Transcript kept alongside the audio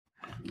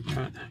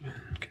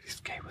Get these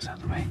cables out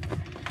of the way.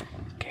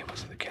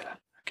 Cables are the killer.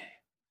 Okay.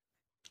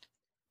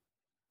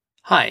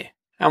 Hi,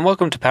 and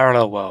welcome to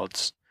Parallel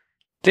Worlds.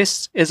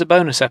 This is a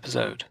bonus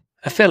episode,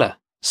 a filler,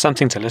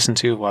 something to listen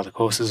to while the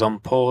course is on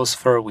pause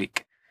for a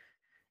week.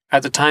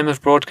 At the time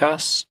of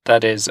broadcast,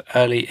 that is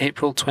early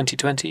April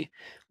 2020,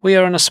 we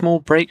are on a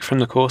small break from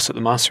the course at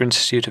the Master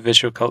Institute of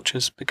Visual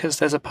Cultures because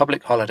there's a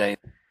public holiday.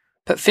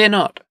 But fear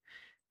not,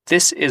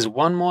 this is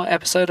one more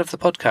episode of the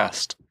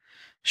podcast.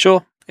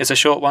 Sure, it's a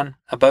short one,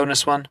 a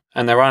bonus one,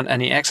 and there aren't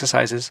any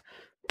exercises,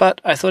 but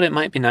I thought it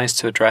might be nice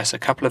to address a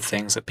couple of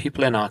things that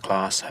people in our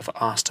class have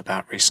asked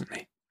about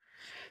recently.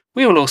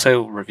 We will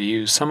also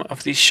review some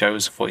of the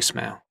show's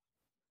voicemail.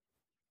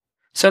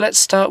 So let's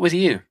start with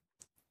you.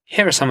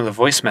 Here are some of the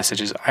voice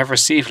messages I've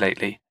received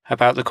lately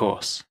about the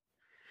course.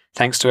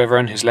 Thanks to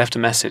everyone who's left a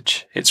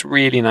message. It's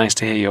really nice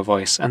to hear your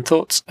voice and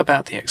thoughts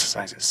about the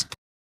exercises.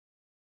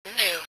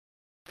 New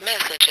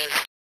messages.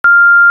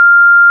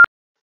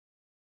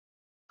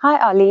 Hi,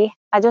 Ollie.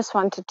 I just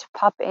wanted to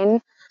pop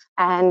in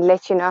and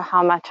let you know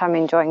how much I'm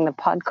enjoying the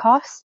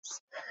podcasts.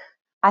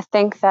 I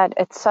think that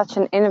it's such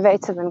an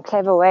innovative and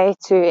clever way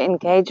to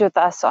engage with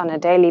us on a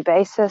daily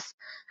basis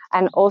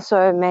and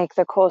also make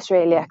the course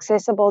really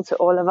accessible to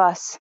all of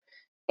us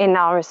in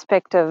our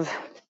respective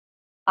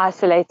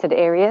isolated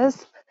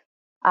areas.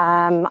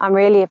 I'm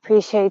really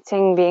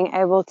appreciating being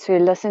able to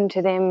listen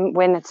to them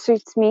when it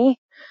suits me.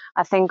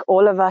 I think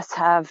all of us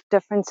have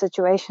different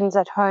situations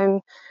at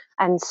home,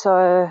 and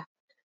so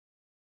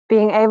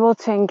being able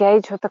to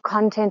engage with the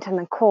content and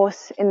the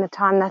course in the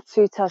time that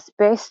suits us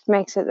best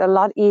makes it a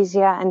lot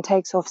easier and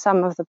takes off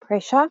some of the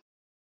pressure.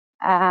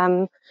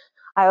 I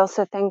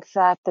also think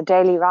that the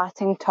daily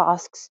writing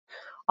tasks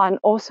are an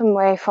awesome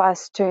way for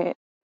us to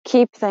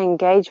keep the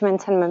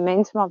engagement and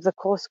momentum of the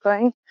course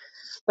going,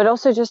 but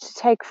also just to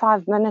take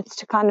 5 minutes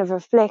to kind of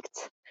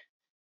reflect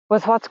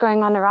with what's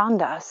going on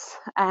around us,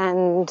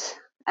 and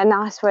a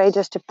nice way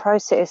just to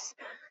process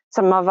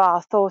some of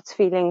our thoughts,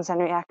 feelings, and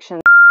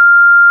reactions.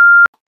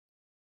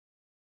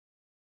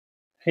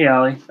 Hey,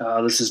 Allie.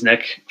 This is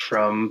Nick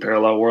from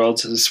Parallel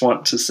Worlds. I just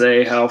want to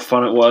say how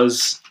fun it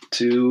was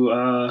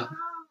to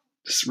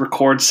just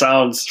record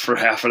sounds for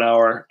half an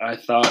hour. I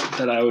thought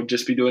that I would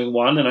just be doing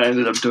one, and I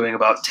ended up doing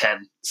about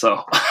 10.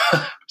 So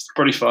it's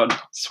pretty fun.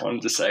 Just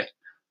wanted to say.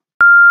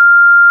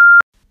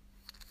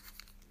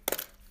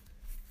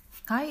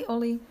 Hi,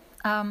 Ollie.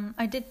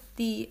 I did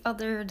the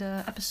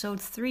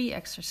episode 3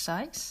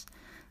 exercise.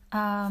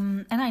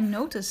 And I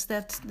noticed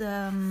that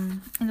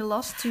in the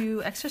last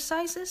 2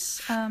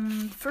 exercises,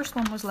 the first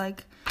one was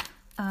like,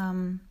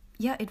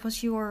 it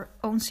was your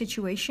own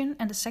situation,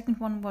 and the second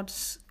one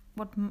was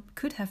what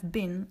could have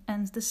been,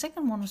 and the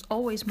second one was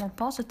always more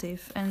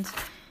positive and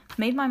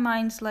made my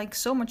mind like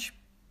so much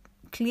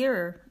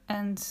clearer,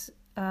 and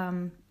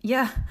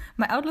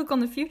my outlook on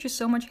the future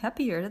so much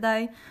happier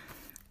that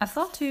I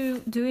thought to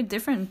do it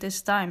different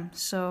this time.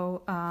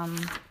 So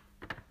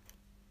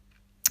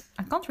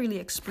I can't really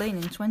explain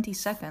in 20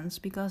 seconds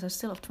because I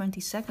still have 20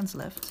 seconds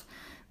left.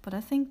 But I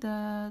think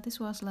this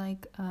was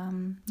like,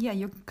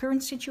 your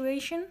current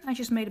situation. I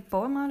just made a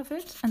poem out of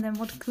it. And then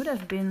what could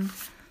have been,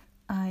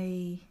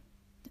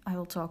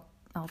 I'll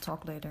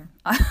talk later.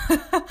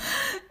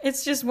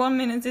 It's just 1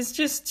 minute. It's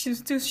just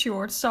too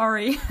short.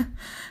 Sorry.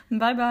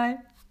 Bye-bye.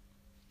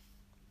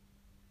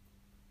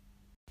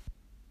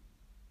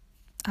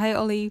 Hi,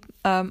 Ollie.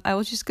 I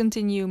will just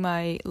continue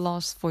my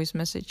last voice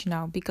message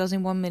now because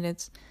in 1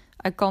 minute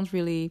I can't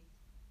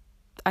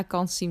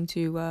seem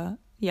to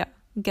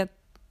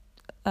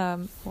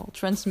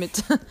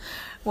transmit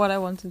what I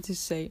wanted to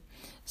say.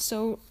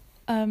 So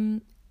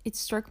it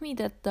struck me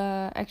that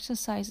the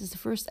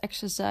first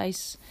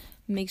exercise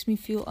makes me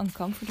feel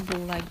uncomfortable,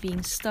 like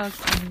being stuck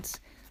and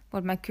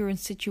what my current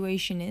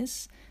situation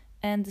is.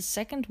 And the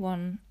second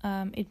one,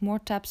 it more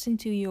taps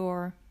into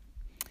your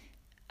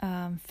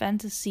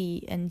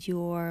fantasy and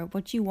your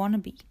what you want to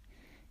be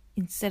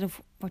instead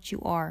of what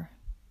you are.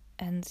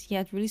 And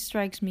it really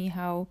strikes me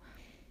how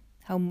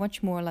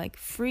much more like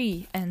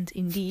free and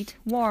indeed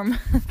warm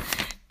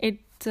it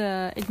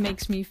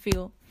makes me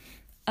feel.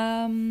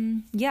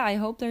 I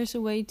hope there's a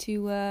way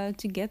to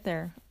get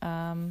there.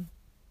 And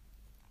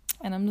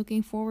I'm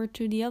looking forward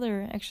to the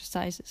other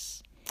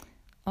exercises.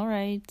 All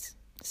right,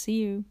 see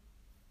you.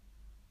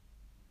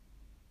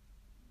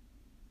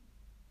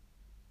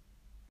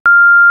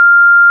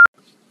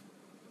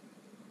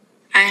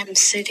 I am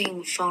sitting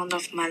in front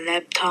of my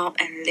laptop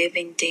and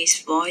leaving this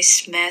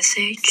voice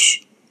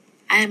message.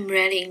 I am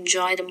really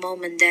enjoying the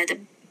moment that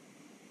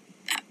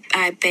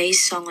I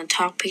based on a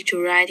topic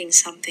to writing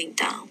something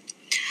down.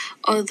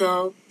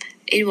 Although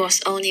it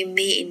was only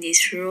me in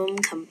this room,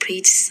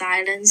 complete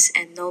silence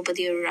and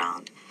nobody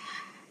around.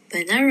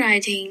 When I'm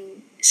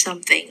writing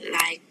something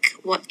like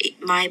what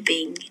it might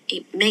be,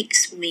 it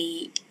makes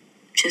me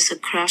just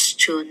across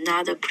to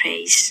another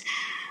place,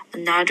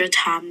 another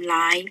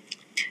timeline,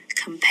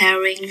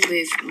 comparing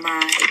with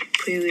my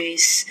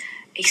previous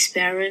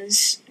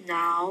experience.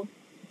 Now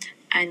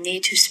I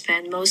need to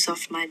spend most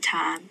of my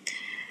time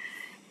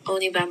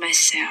only by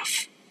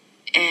myself.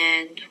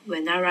 And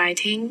when I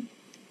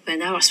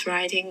was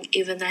writing,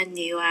 even I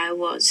knew I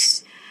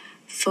was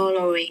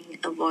following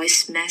a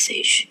voice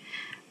message,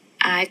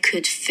 I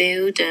could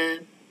feel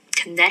the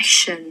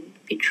connection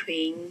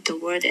between the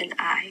word and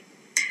I.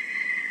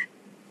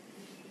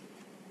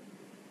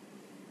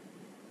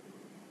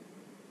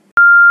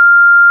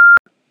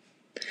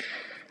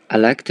 I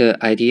like the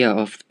idea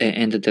of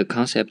and the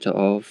concept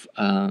of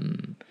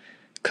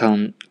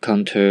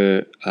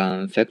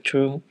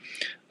counterfactual.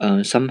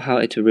 Somehow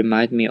it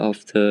reminds me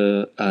of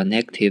the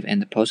negative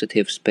and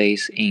positive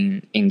space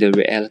in the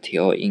reality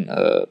or in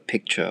a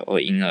picture or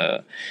in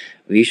a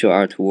visual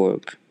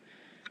artwork.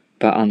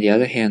 But on the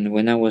other hand,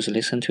 when I was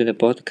listening to the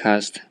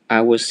podcast,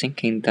 I was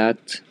thinking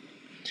that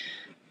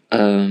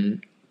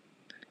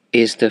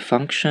is the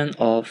function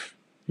of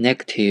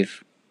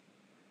negative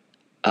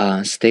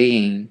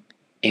staying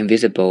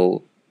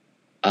invisible,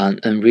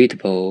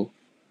 unreadable,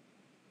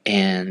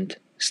 and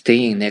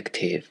staying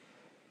negative.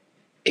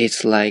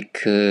 It's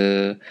like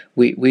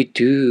we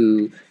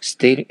do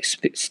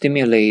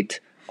stimulate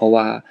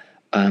our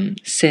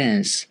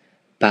sense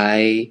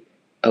by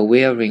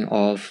awareing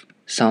of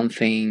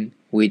something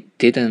we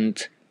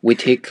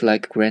take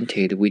like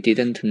granted, we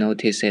didn't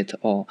notice it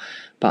all.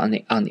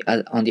 But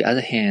on the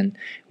other hand,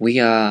 we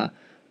are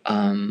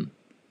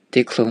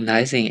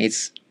decolonizing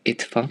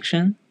its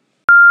function.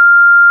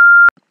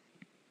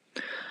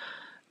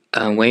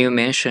 When you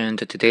mentioned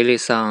the daily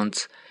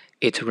sounds,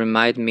 it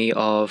reminded me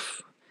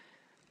of.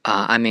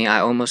 I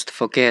almost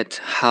forget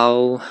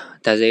how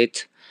does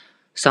it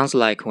sounds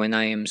like when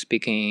I am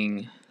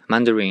speaking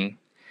Mandarin,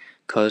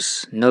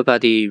 cause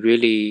nobody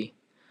really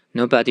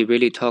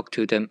talk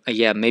to them.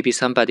 Yeah, maybe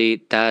somebody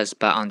does,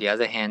 but on the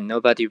other hand,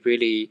 nobody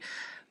really.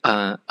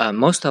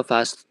 Most of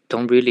us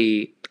don't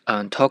really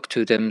talk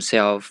to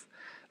themselves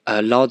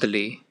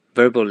loudly,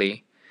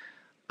 verbally.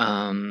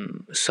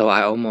 So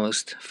I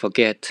almost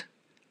forget.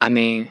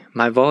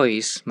 My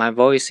voice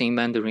in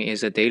Mandarin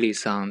is a daily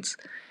sounds.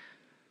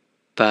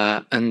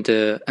 But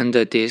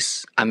under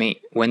this,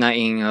 when I'm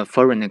in a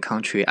foreign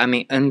country,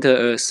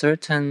 under a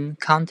certain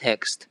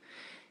context,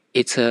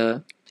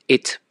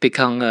 it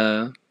become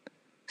a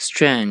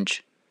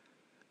strange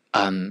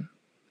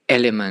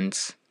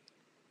elements,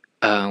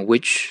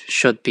 which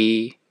should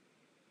be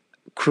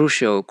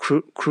crucial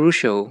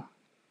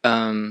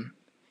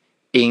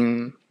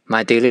in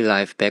my daily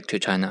life back to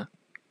China.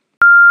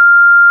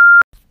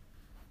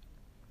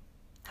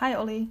 Hi,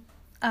 Ollie.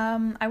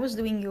 I was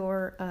doing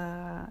your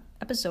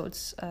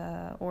episodes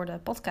or the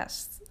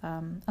podcast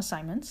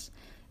assignments,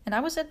 and I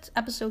was at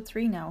episode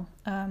 3 now,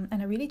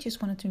 and I really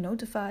just wanted to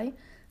notify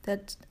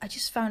that I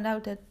just found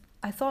out that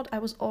I thought I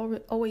was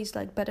always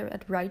like better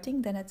at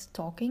writing than at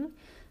talking,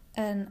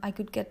 and I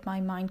could get my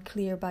mind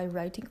clear by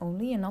writing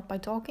only and not by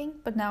talking.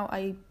 But now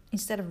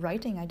instead of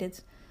writing, I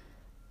did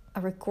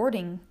a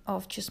recording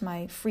of just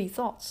my free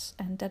thoughts,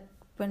 and that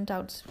went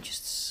out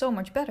just so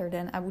much better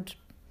than I would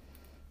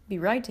be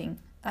writing.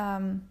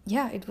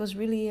 It was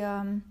really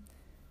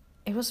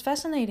it was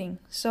fascinating.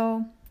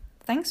 So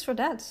thanks for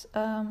that.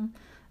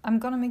 I'm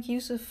gonna make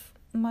use of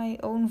my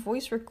own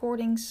voice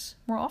recordings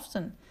more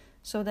often,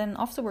 so then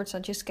afterwards I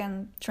just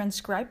can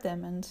transcribe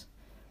them and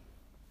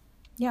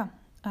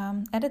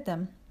edit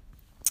them.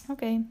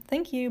 Okay,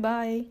 thank you,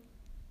 bye.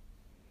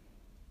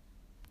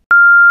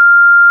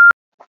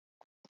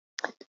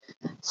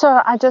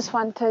 So I just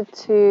wanted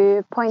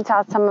to point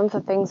out some of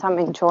the things I'm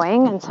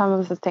enjoying and some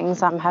of the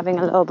things I'm having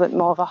a little bit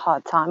more of a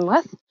hard time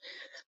with.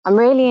 I'm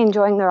really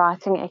enjoying the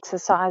writing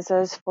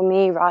exercises. For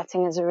me,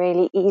 writing is a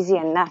really easy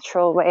and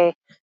natural way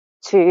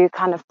to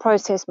kind of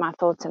process my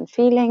thoughts and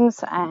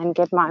feelings and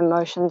get my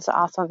emotions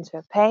out onto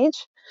a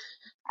page.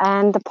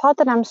 And the part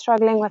that I'm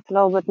struggling with a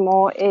little bit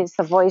more is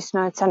the voice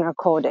notes and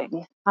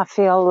recording. I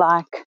feel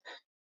like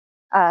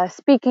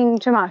speaking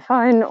to my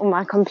phone or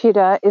my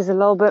computer is a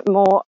little bit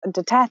more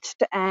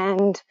detached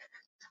and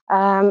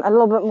a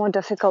little bit more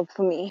difficult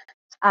for me.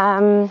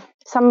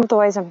 Some of the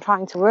ways I'm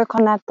trying to work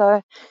on that,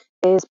 though,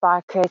 is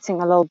by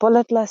creating a little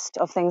bullet list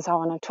of things I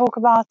want to talk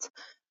about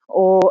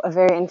or a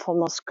very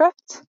informal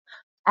script.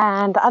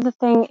 And the other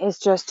thing is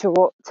just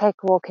to take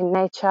a walk in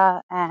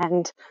nature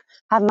and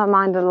have my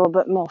mind a little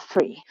bit more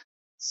free.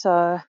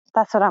 So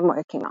that's what I'm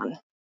working on.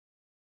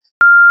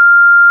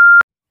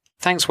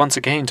 Thanks once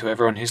again to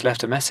everyone who's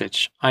left a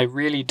message. I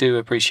really do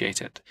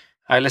appreciate it.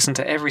 I listen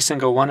to every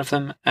single one of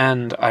them,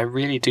 and I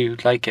really do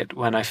like it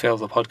when I feel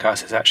the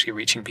podcast is actually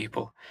reaching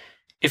people.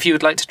 If you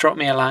would like to drop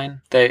me a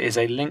line, there is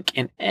a link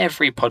in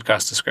every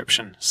podcast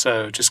description,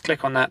 so just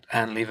click on that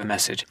and leave a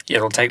message.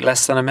 It'll take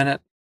less than a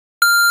minute.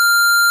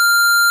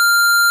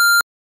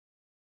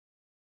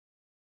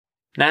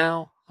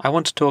 Now, I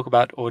want to talk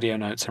about audio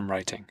notes and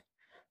writing.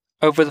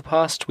 Over the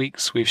past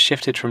weeks, we've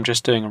shifted from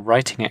just doing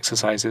writing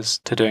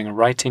exercises to doing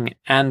writing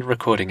and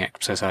recording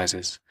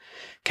exercises,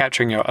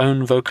 capturing your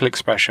own vocal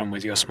expression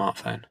with your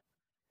smartphone.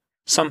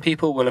 Some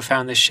people will have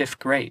found this shift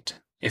great.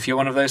 If you're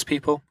one of those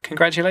people,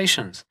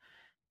 congratulations.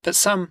 But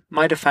some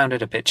might have found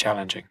it a bit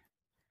challenging.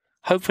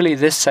 Hopefully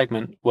this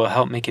segment will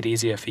help make it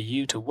easier for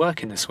you to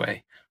work in this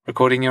way,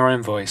 recording your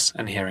own voice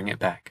and hearing it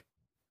back.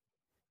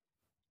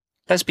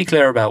 Let's be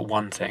clear about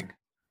one thing.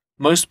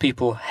 Most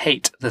people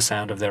hate the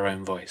sound of their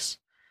own voice.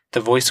 The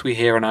voice we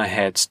hear in our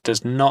heads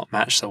does not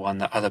match the one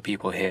that other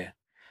people hear.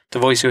 The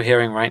voice you're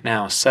hearing right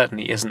now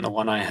certainly isn't the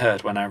one I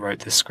heard when I wrote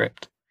this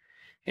script.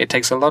 It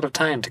takes a lot of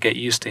time to get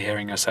used to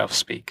hearing yourself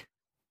speak.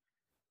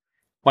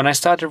 When I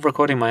started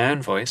recording my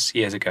own voice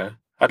years ago,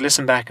 I'd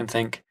listen back and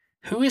think,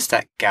 who is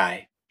that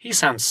guy? He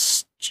sounds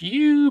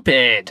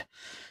stupid.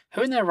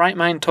 Who in their right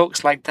mind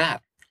talks like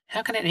that?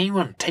 How can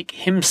anyone take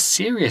him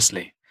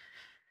seriously?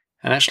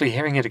 And actually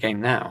hearing it again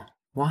now,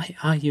 why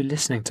are you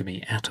listening to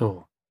me at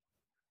all?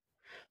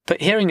 But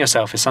hearing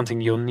yourself is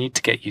something you'll need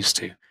to get used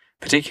to,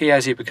 particularly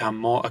as you become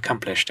more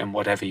accomplished in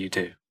whatever you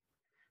do.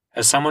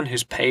 As someone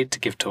who's paid to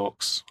give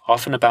talks,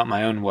 often about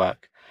my own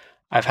work,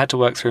 I've had to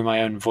work through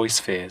my own voice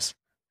fears,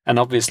 and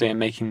obviously in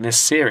making this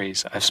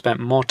series, I've spent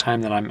more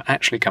time than I'm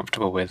actually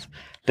comfortable with,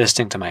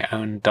 listening to my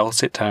own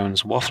dulcet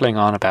tones waffling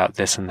on about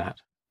this and that.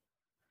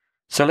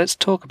 So let's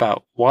talk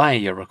about why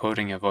you're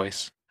recording your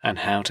voice and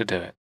how to do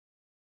it.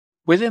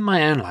 Within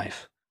my own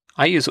life,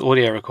 I use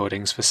audio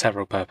recordings for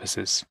several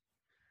purposes.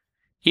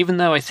 Even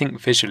though I think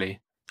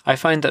visually, I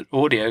find that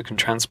audio can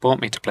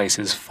transport me to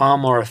places far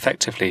more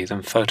effectively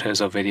than photos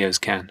or videos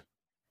can.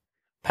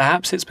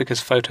 Perhaps it's because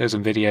photos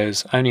and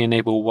videos only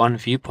enable one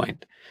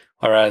viewpoint,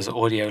 whereas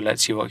audio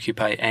lets you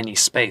occupy any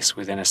space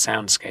within a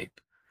soundscape.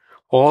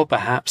 Or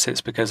perhaps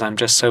it's because I'm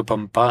just so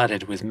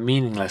bombarded with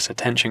meaningless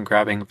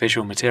attention-grabbing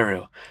visual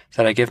material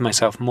that I give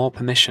myself more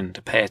permission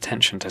to pay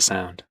attention to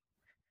sound.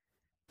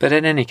 But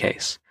in any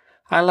case,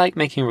 I like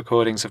making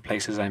recordings of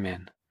places I'm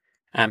in.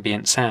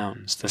 Ambient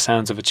sounds, the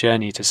sounds of a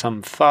journey to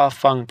some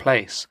far-flung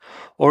place,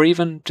 or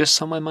even just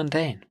somewhere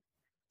mundane.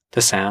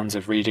 The sounds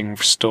of reading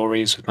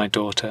stories with my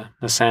daughter,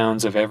 the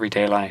sounds of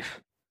everyday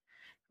life.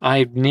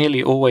 I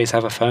nearly always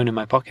have a phone in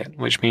my pocket,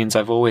 which means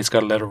I've always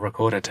got a little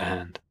recorder to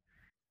hand.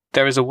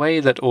 There is a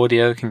way that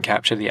audio can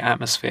capture the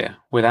atmosphere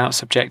without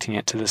subjecting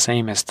it to the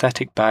same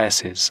aesthetic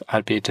biases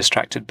I'd be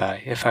distracted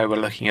by if I were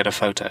looking at a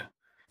photo.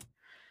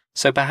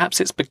 So perhaps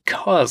it's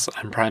because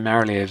I'm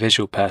primarily a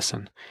visual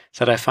person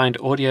that I find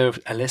audio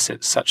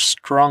elicits such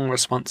strong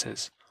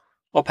responses,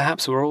 or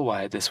perhaps we're all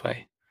wired this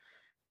way.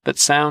 But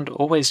sound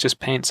always just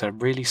paints a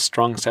really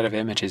strong set of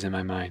images in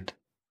my mind.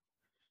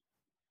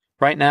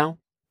 Right now,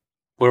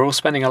 we're all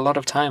spending a lot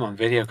of time on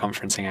video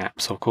conferencing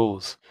apps or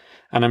calls,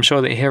 and I'm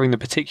sure that hearing the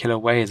particular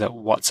way that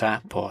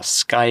WhatsApp or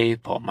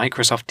Skype or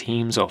Microsoft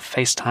Teams or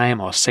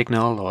FaceTime or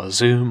Signal or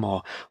Zoom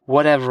or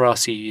whatever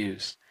else you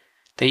use,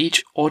 they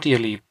each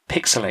audially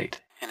pixelate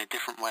in a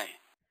different way.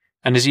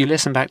 And as you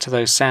listen back to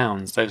those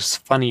sounds, those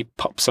funny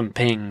pops and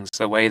pings,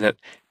 the way that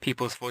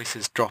people's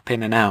voices drop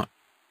in and out,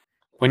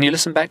 when you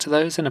listen back to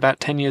those in about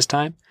 10 years'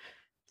 time,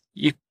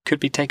 you could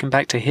be taken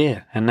back to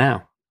here and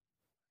now.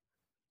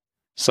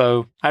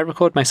 So I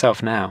record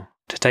myself now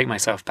to take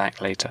myself back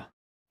later.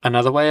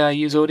 Another way I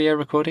use audio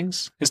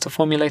recordings is to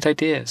formulate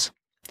ideas.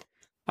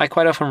 I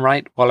quite often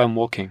write while I'm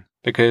walking,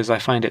 because I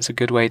find it's a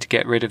good way to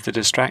get rid of the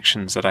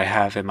distractions that I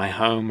have in my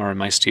home or in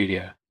my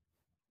studio.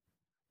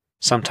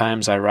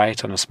 Sometimes I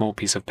write on a small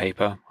piece of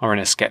paper or in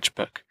a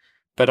sketchbook,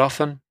 but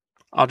often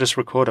I'll just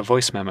record a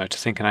voice memo to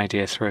think an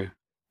idea through.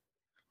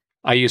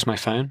 I use my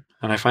phone,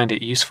 and I find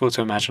it useful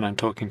to imagine I'm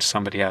talking to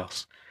somebody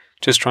else,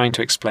 just trying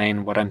to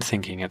explain what I'm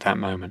thinking at that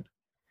moment.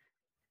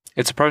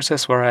 It's a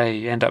process where I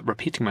end up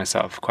repeating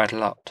myself quite a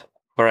lot,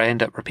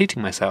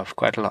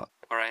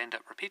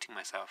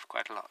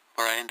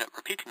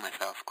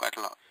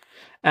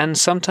 And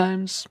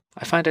sometimes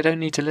I find I don't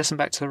need to listen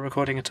back to the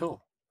recording at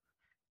all.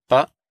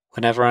 But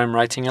whenever I'm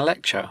writing a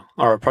lecture,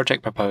 or a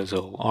project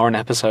proposal, or an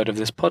episode of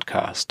this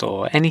podcast,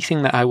 or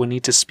anything that I will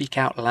need to speak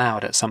out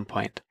loud at some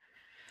point,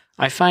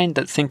 I find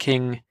that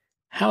thinking,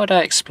 how would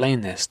I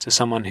explain this to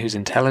someone who's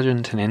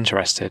intelligent and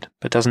interested,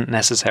 but doesn't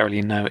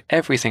necessarily know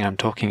everything I'm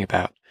talking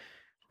about,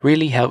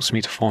 really helps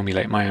me to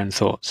formulate my own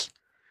thoughts.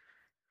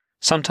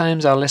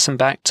 Sometimes I'll listen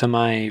back to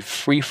my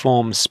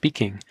free-form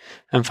speaking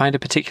and find a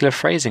particular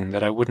phrasing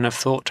that I wouldn't have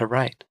thought to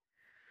write.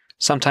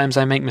 Sometimes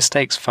I make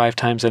mistakes 5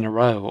 times in a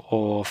row,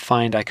 or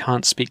find I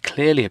can't speak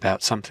clearly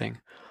about something,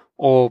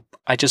 or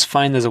I just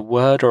find there's a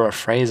word or a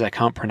phrase I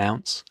can't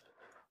pronounce,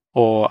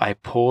 or I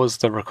pause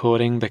the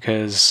recording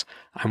because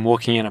I'm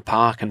walking in a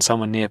park and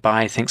someone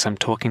nearby thinks I'm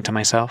talking to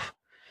myself.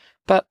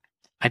 But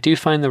I do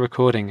find the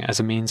recording as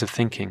a means of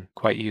thinking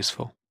quite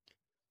useful.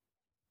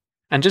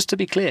 And just to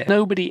be clear,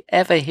 nobody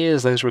ever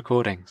hears those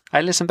recordings. I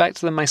listen back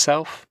to them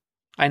myself.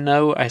 I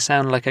know I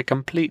sound like a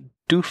complete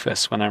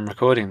doofus when I'm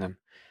recording them,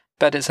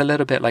 but it's a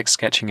little bit like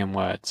sketching in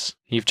words.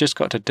 You've just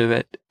got to do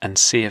it and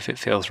see if it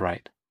feels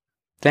right.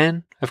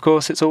 Then, of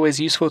course, it's always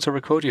useful to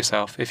record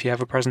yourself if you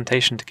have a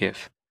presentation to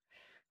give.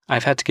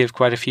 I've had to give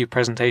quite a few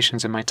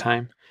presentations in my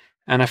time,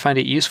 and I find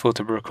it useful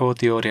to record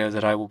the audio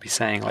that I will be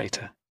saying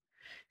later.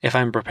 If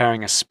I'm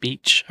preparing a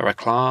speech or a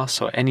class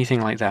or anything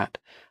like that,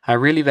 I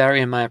really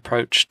vary in my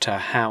approach to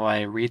how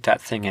I read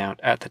that thing out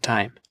at the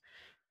time.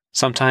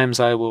 Sometimes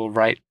I will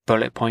write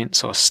bullet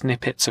points or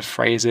snippets of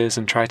phrases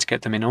and try to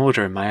get them in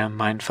order in my own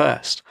mind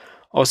first,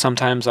 or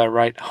sometimes I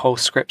write whole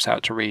scripts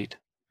out to read.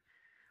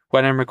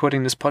 When I'm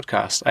recording this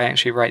podcast, I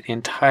actually write the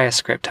entire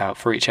script out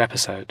for each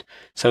episode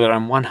so that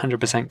I'm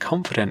 100%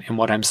 confident in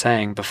what I'm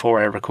saying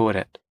before I record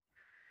it.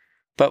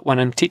 But when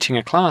I'm teaching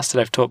a class that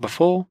I've taught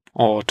before,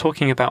 or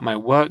talking about my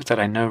work that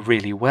I know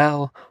really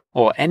well,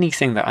 or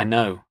anything that I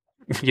know,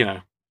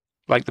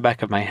 like the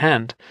back of my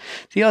hand,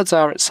 the odds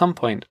are at some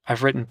point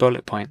I've written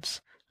bullet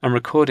points and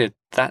recorded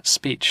that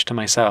speech to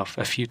myself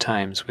a few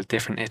times with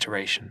different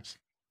iterations.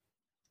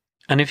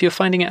 And if you're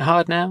finding it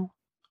hard now,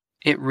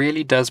 it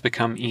really does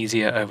become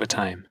easier over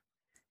time.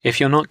 If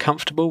you're not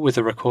comfortable with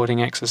the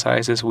recording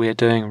exercises we're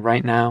doing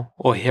right now,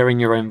 or hearing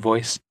your own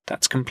voice,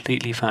 that's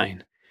completely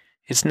fine.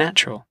 It's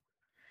natural.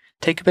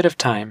 Take a bit of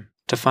time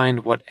to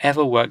find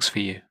whatever works for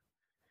you.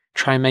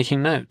 Try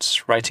making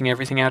notes, writing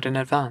everything out in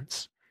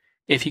advance.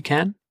 If you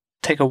can,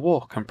 take a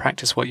walk and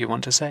practice what you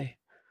want to say,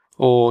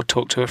 or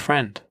talk to a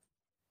friend.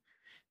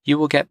 You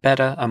will get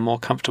better and more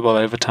comfortable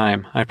over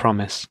time, I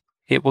promise.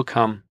 It will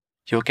come.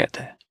 You'll get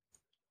there.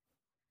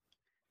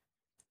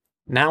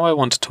 Now I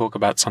want to talk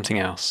about something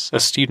else a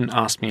student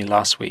asked me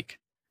last week,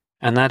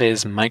 and that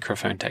is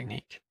microphone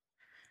technique.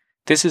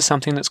 This is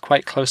something that's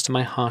quite close to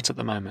my heart at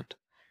the moment.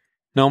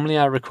 Normally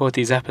I record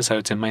these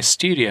episodes in my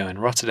studio in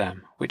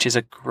Rotterdam, which is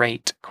a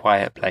great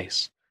quiet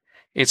place.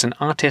 It's an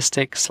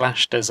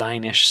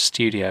artistic/designish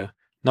studio,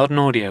 not an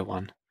audio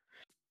one.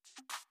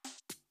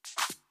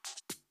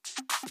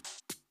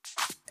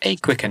 A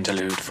quick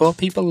interlude for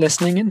people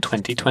listening in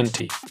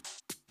 2020.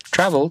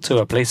 Travel to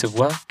a place of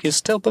work is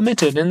still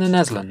permitted in the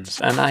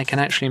Netherlands, and I can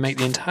actually make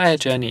the entire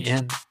journey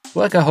in,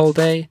 work a whole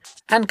day,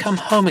 and come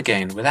home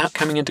again without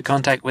coming into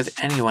contact with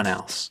anyone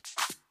else.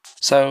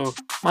 So,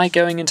 my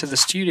going into the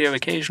studio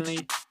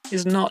occasionally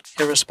is not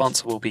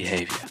irresponsible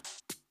behaviour,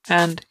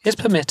 and is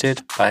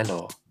permitted by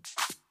law.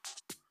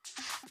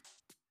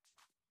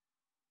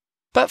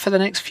 But for the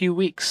next few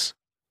weeks,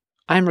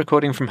 I'm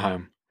recording from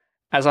home,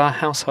 as our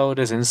household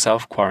is in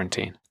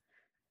self-quarantine.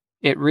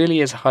 It really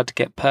is hard to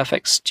get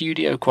perfect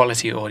studio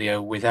quality audio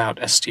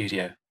without a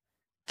studio.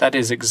 That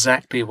is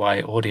exactly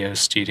why audio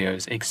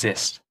studios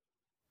exist.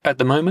 At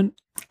the moment,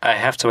 I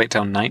have to wait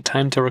till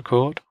nighttime to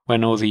record,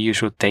 when all the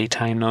usual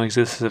daytime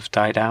noises have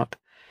died out,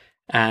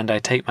 and I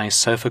take my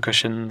sofa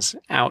cushions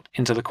out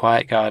into the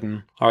quiet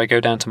garden, or I go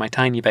down to my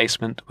tiny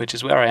basement, which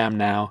is where I am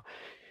now,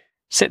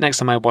 sit next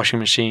to my washing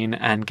machine,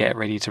 and get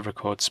ready to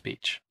record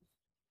speech.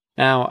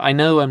 Now, I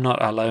know I'm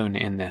not alone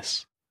in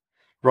this.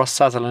 Ross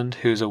Sutherland,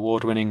 whose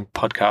award-winning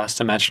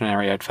podcast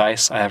Imaginary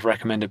Advice I have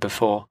recommended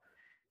before,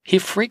 he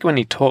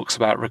frequently talks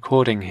about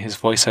recording his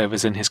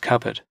voiceovers in his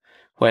cupboard,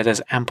 where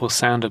there's ample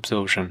sound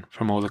absorption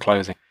from all the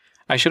clothing.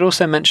 I should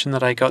also mention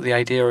that I got the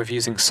idea of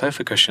using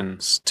sofa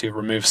cushions to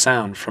remove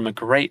sound from a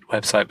great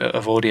website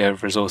of audio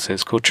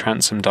resources called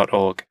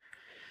Transom.org.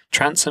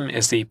 Transom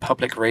is the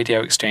Public Radio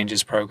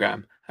Exchange's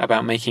program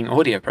about making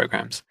audio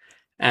programs,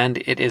 and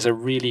it is a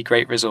really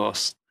great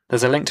resource.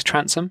 There's a link to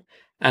Transom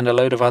and a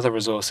load of other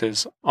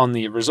resources on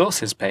the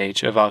resources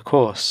page of our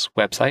course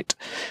website,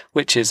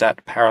 which is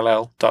at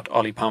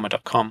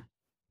parallel.ollipalmer.com.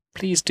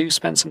 Please do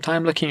spend some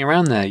time looking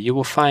around there. You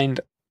will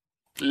find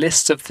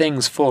lists of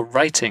things for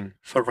writing,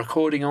 for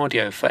recording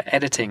audio, for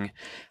editing,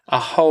 a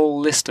whole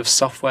list of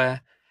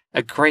software,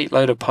 a great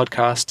load of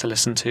podcasts to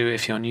listen to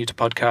if you're new to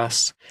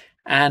podcasts,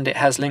 and it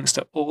has links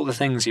to all the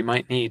things you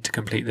might need to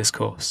complete this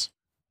course.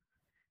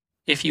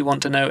 If you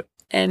want to know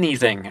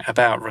anything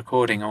about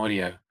recording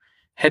audio,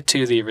 head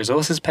to the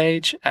resources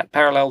page at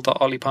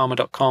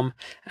parallel.ollipalmer.com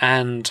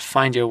and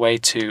find your way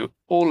to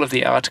all of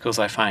the articles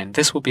I find.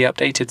 This will be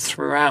updated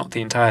throughout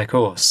the entire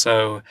course,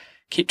 so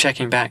keep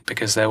checking back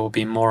because there will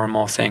be more and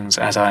more things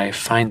as I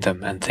find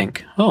them and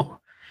think, oh,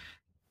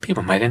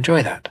 people might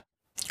enjoy that.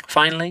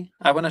 Finally,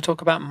 I want to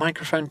talk about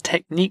microphone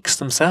techniques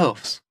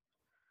themselves.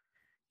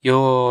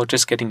 You're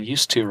just getting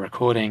used to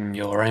recording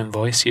your own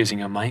voice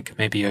using a mic.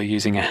 Maybe you're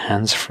using a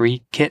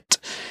hands-free kit.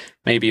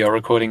 Maybe you're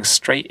recording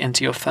straight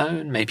into your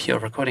phone. Maybe you're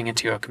recording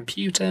into your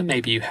computer.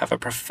 Maybe you have a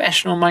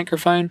professional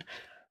microphone.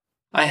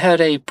 I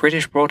heard a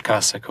British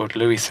broadcaster called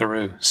Louis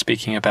Theroux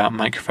speaking about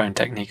microphone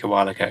technique a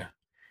while ago.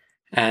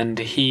 And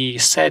he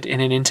said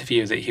in an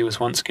interview that he was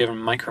once given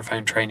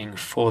microphone training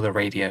for the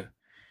radio.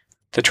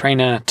 The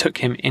trainer took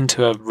him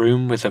into a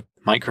room with a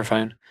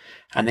microphone,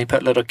 and they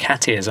put little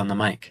cat ears on the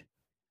mic.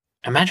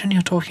 Imagine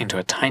you're talking to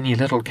a tiny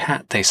little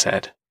cat, they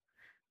said.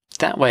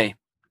 That way,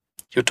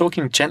 you're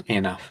talking gently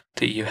enough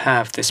that you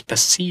have this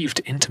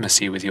perceived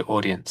intimacy with your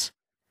audience.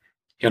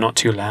 You're not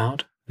too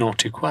loud, nor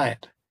too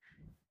quiet.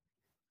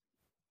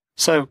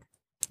 So,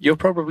 you're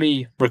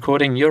probably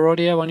recording your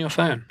audio on your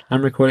phone.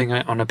 I'm recording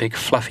it on a big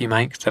fluffy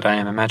mic that I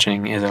am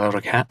imagining is a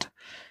little cat.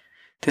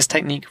 This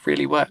technique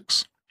really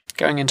works.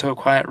 Going into a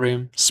quiet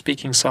room,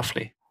 speaking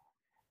softly.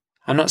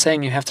 I'm not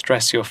saying you have to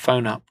dress your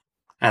phone up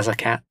as a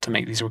cat to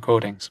make these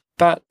recordings,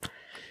 but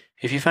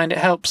if you find it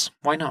helps,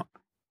 why not?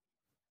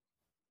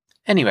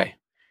 Anyway,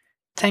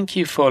 thank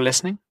you for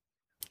listening.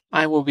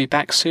 I will be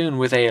back soon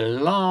with a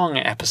long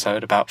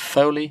episode about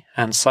Foley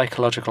and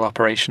psychological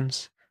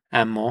operations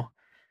and more.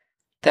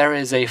 There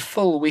is a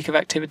full week of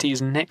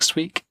activities next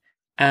week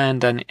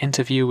and an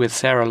interview with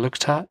Sarah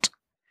Luchtart.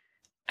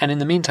 And in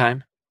the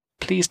meantime,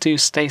 please do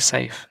stay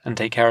safe and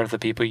take care of the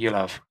people you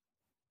love.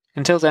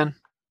 Until then,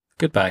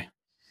 goodbye.